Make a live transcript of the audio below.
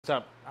What's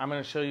up? I'm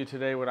going to show you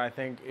today what I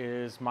think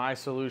is my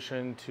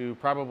solution to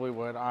probably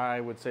what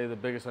I would say the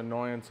biggest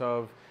annoyance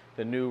of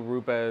the new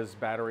Rupes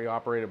battery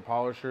operated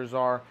polishers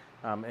are.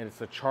 And it's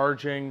the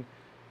charging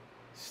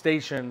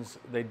stations.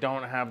 They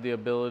don't have the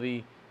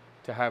ability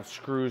to have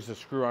screws to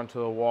screw onto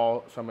the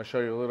wall. So I'm going to show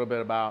you a little bit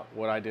about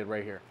what I did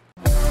right here.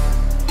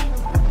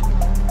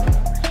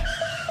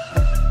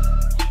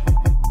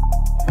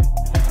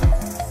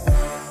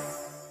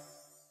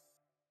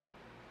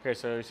 Okay,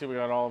 so you see we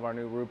got all of our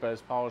new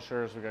Rupes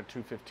polishers. We got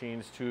two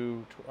 15s,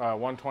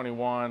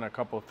 121, a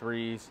couple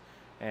 3s,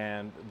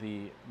 and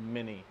the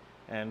Mini.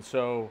 And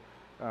so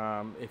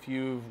if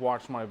you've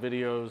watched my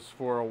videos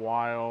for a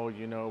while,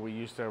 you know we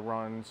used to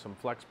run some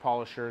flex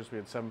polishers. We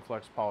had 7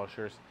 flex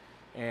polishers.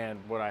 And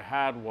what I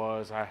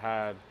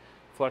had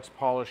flex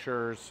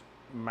polishers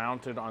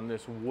mounted on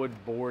this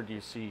wood board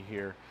you see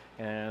here.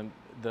 And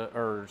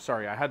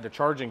I had the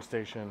charging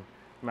station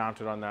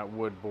mounted on that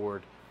wood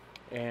board.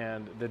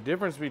 And the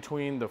difference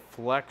between the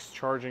flex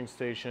charging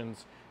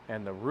stations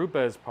and the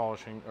Rupes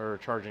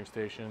charging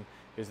station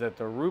is that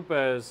the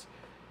Rupes,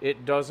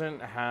 it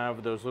doesn't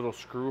have those little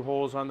screw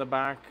holes on the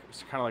back.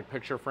 It's kind of like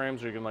picture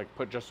frames where you can like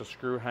put just a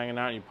screw hanging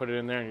out and you put it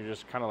in there and you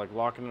just kind of like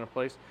lock it into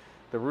place.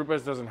 The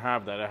Rupes doesn't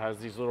have that. It has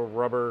these little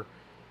rubber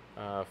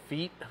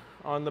feet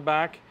on the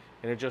back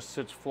and it just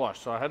sits flush.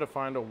 So I had to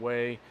find a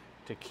way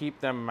to keep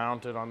them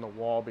mounted on the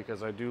wall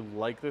because I do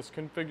like this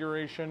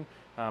configuration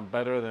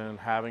better than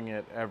having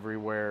it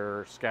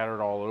everywhere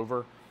scattered all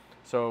over.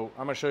 So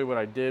I'm gonna show you what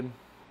I did.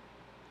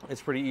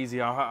 It's pretty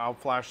easy. I'll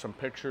flash some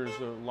pictures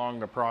along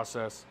the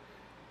process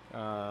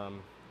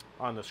on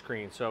the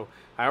screen. So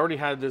I already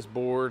had this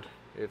board.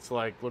 It's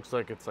like, looks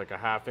like it's like a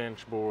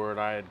 1/2-inch board.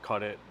 I had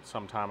cut it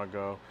some time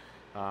ago.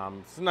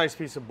 It's a nice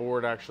piece of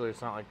board actually.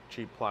 It's not like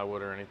cheap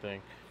plywood or anything.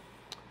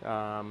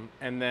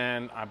 And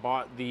then I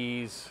bought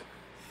these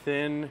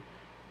thin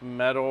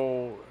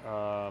metal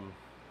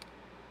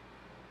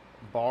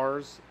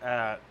bars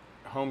at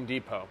Home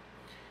Depot.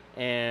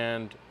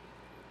 And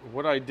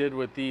what I did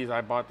with these,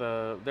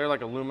 they're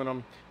like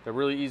aluminum. They're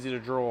really easy to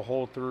drill a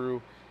hole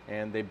through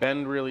and they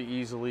bend really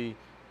easily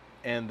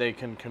and they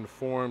can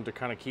conform to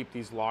kind of keep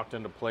these locked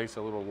into place,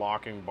 a little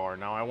locking bar.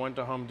 Now I went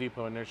to Home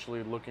Depot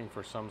initially looking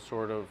for some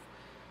sort of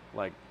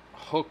like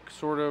hook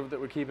that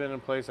would keep it in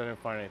place. I didn't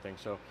find anything.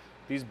 So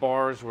these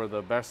bars were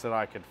the best that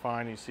I could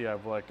find. You see I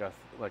have like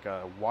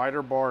a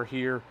wider bar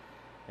here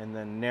and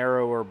then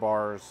narrower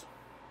bars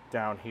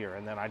down here.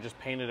 And then I just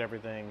painted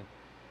everything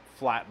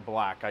flat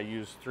black. I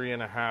used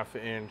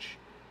 3.5-inch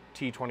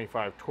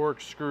T25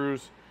 Torx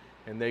screws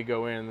and they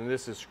go in, and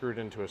this is screwed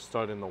into a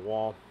stud in the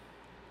wall.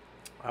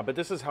 But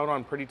this is held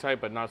on pretty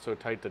tight, but not so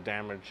tight to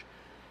damage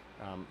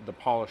the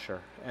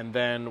polisher. And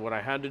then what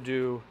I had to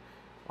do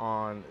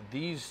on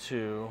these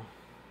two,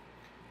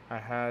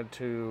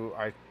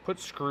 I put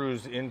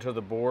screws into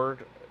the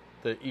board,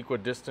 the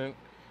equidistant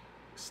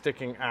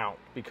sticking out,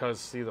 because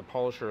see the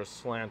polisher is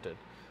slanted.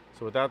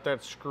 So without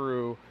that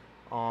screw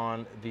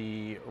on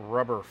the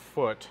rubber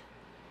foot,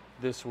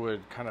 this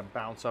would kind of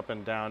bounce up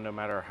and down no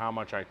matter how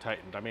much I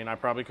tightened. I mean, I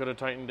probably could have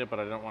tightened it, but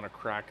I didn't want to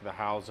crack the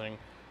housing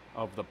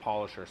of the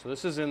polisher. So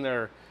this is in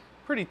there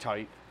pretty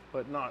tight,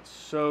 but not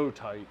so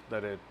tight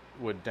that it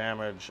would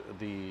damage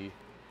the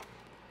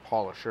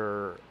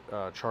polisher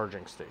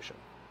charging station.